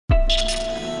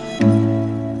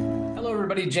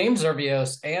everybody. James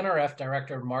Zervios, ANRF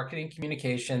Director of Marketing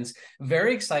Communications.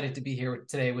 Very excited to be here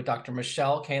today with Dr.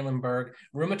 Michelle Kahlenberg,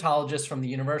 rheumatologist from the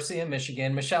University of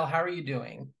Michigan. Michelle, how are you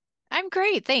doing? I'm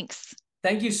great, thanks.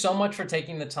 Thank you so much for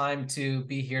taking the time to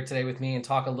be here today with me and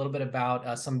talk a little bit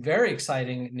about some very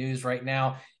exciting news right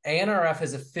now. ANRF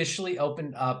has officially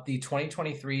opened up the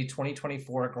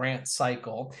 2023-2024 grant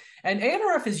cycle. And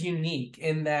ANRF is unique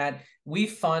in that we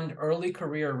fund early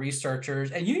career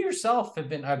researchers, and you yourself have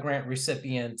been a grant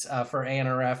recipient for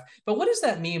ANRF. But what does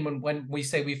that mean when we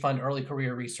say we fund early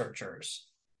career researchers?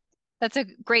 That's a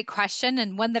great question,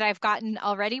 and one that I've gotten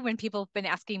already when people have been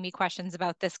asking me questions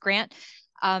about this grant.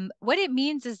 What it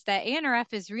means is that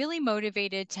ANRF is really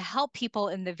motivated to help people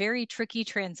in the very tricky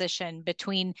transition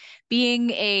between being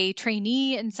a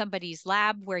trainee in somebody's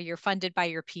lab where you're funded by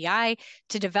your PI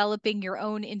to developing your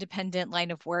own independent line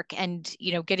of work and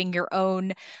getting your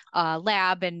own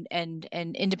lab and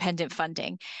independent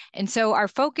funding. And so our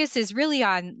focus is really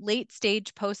on late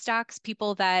stage postdocs,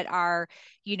 people that are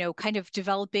kind of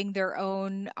developing their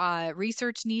own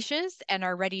research niches and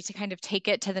are ready to kind of take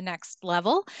it to the next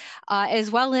level,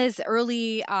 as well as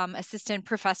early assistant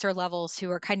professor levels who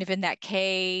are kind of in that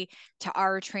K to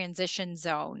R transition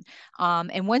zone.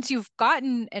 And once you've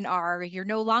gotten an R, you're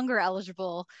no longer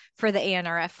eligible for the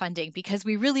ANRF funding because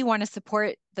we really want to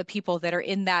support the people that are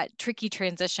in that tricky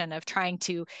transition of trying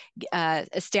to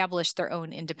establish their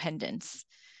own independence.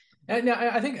 Now,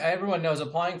 I think everyone knows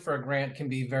applying for a grant can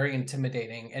be very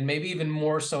intimidating and maybe even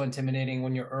more so intimidating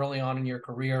when you're early on in your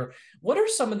career. What are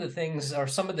some of the things or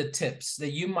some of the tips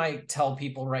that you might tell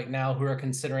people right now who are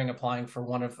considering applying for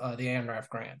one of the ANRF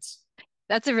grants?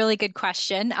 That's a really good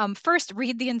question. First,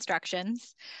 read the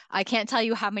instructions. I can't tell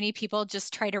you how many people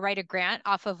just try to write a grant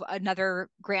off of another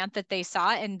grant that they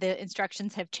saw, and the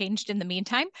instructions have changed in the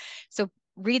meantime. So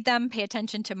read them, pay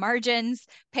attention to margins,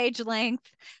 page length,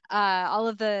 all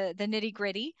of the nitty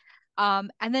gritty.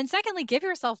 And then secondly, give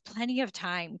yourself plenty of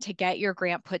time to get your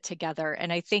grant put together.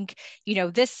 And I think,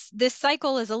 this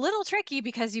cycle is a little tricky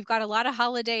because you've got a lot of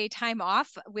holiday time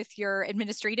off with your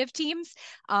administrative teams.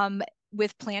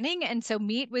 With planning. And so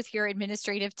meet with your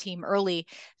administrative team early,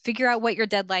 figure out what your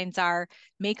deadlines are,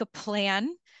 make a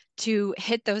plan to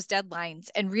hit those deadlines,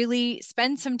 and really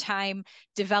spend some time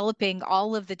developing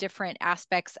all of the different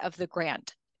aspects of the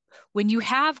grant. When you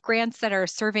have grants that are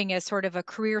serving as sort of a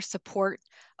career support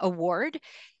award,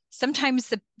 sometimes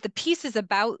the pieces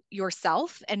about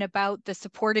yourself and about the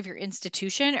support of your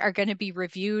institution are going to be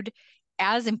reviewed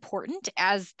as important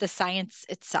as the science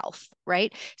itself,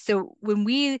 right? So when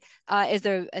we, as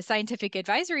a scientific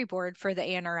advisory board for the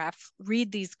ANRF,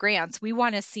 read these grants, we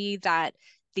want to see that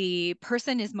the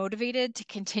person is motivated to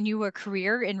continue a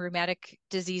career in rheumatic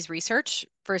disease research.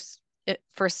 First,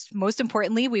 most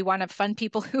importantly, we want to fund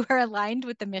people who are aligned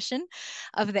with the mission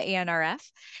of the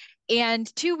ANRF.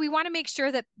 And two, we want to make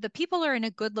sure that the people are in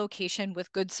a good location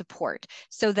with good support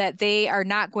so that they are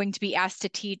not going to be asked to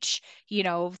teach,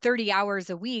 30 hours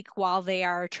a week while they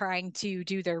are trying to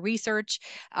do their research.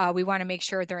 We want to make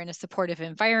sure they're in a supportive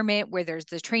environment where there's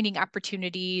the training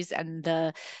opportunities and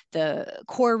the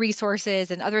core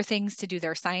resources and other things to do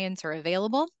their science are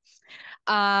available.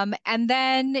 And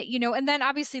then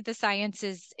obviously the science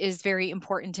is very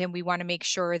important, and we want to make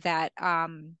sure that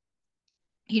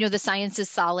the science is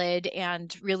solid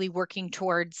and really working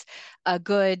towards a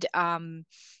good,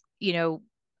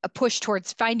 a push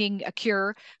towards finding a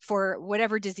cure for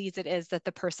whatever disease it is that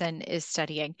the person is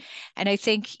studying. And I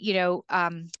think,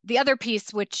 the other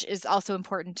piece, which is also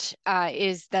important,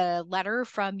 is the letter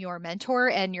from your mentor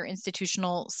and your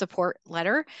institutional support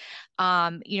letter.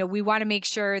 We want to make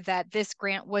sure that this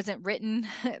grant wasn't written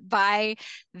by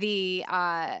the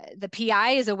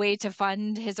PI as a way to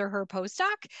fund his or her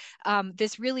postdoc.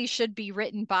 This really should be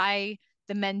written by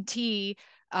the mentee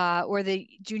or the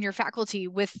junior faculty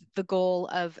with the goal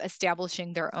of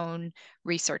establishing their own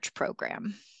research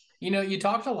program. You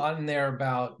talked a lot in there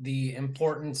about the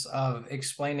importance of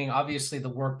explaining, obviously, the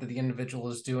work that the individual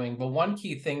is doing. But one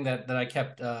key thing that I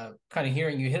kept kind of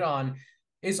hearing you hit on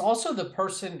is also the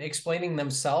person explaining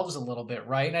themselves a little bit,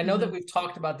 right? And I know that we've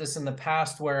talked about this in the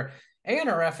past where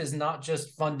ANRF is not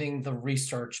just funding the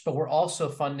research, but we're also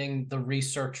funding the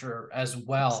researcher as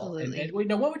well. And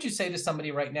Absolutely. what would you say to somebody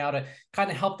right now to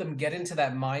kind of help them get into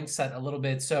that mindset a little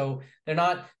bit so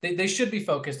they should be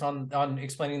focused on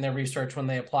explaining their research when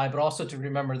they apply, but also to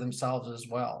remember themselves as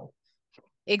well?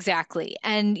 Exactly.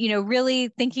 And, really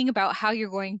thinking about how you're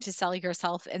going to sell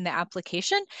yourself in the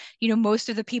application. Most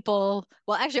of the people,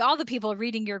 well, actually, all the people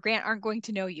reading your grant aren't going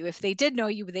to know you. If they did know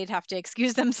you, they'd have to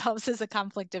excuse themselves as a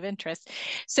conflict of interest.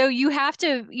 So you have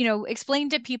to, explain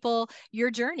to people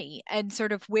your journey and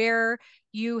sort of where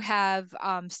you have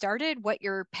started, what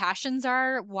your passions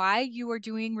are, why you are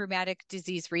doing rheumatic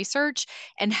disease research,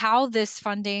 and how this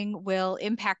funding will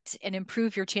impact and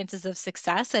improve your chances of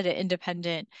success at an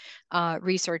independent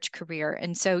research career.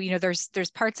 And so,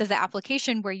 there's parts of the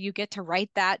application where you get to write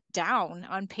that down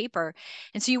on paper.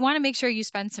 And so you want to make sure you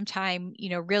spend some time,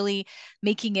 really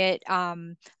making it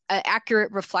an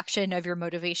accurate reflection of your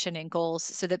motivation and goals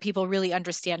so that people really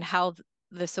understand how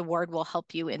this award will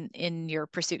help you in your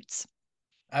pursuits.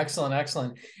 Excellent,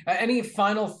 excellent. Any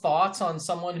final thoughts on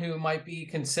someone who might be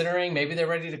considering, maybe they're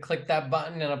ready to click that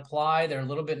button and apply, they're a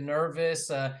little bit nervous.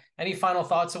 Any final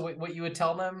thoughts of what you would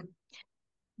tell them?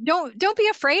 Don't be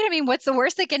afraid. I mean, what's the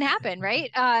worst that can happen, right?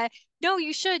 No,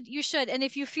 you should. And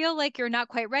if you feel like you're not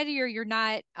quite ready or you're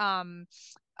not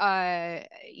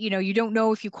you don't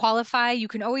know if you qualify, you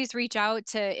can always reach out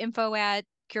to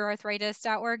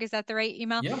info@curearthritis.org. Is that the right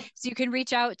email? Yeah. So you can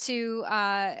reach out to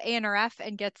ANRF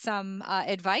and get some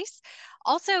advice.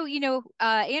 Also,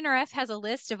 ANRF has a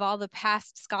list of all the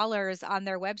past scholars on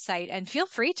their website, and feel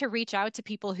free to reach out to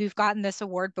people who've gotten this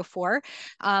award before.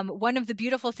 One of the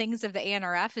beautiful things of the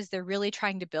ANRF is they're really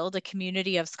trying to build a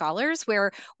community of scholars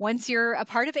where once you're a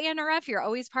part of ANRF, you're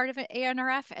always part of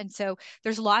ANRF. And so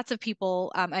there's lots of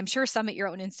people, I'm sure some at your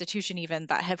own institution even,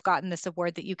 that have gotten this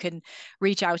award that you can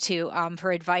reach out to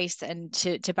for advice and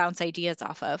to bounce ideas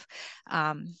off of.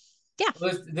 Yeah.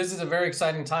 Well, this is a very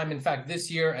exciting time. In fact,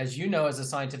 this year, as you know, as a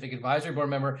scientific advisory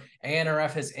board member,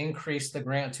 ANRF has increased the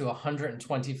grant to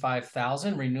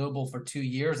 125,000, renewable for 2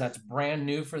 years. That's brand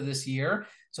new for this year.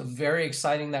 So very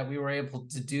exciting that we were able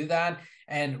to do that,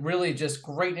 and really just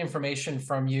great information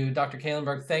from you. Dr.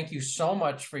 Kahlenberg, thank you so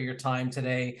much for your time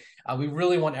today. We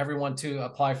really want everyone to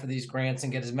apply for these grants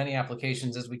and get as many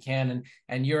applications as we can.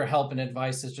 And your help and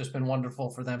advice has just been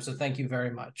wonderful for them. So thank you very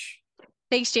much.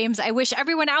 Thanks, James. I wish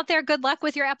everyone out there good luck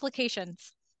with your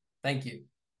applications. Thank you.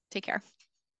 Take care.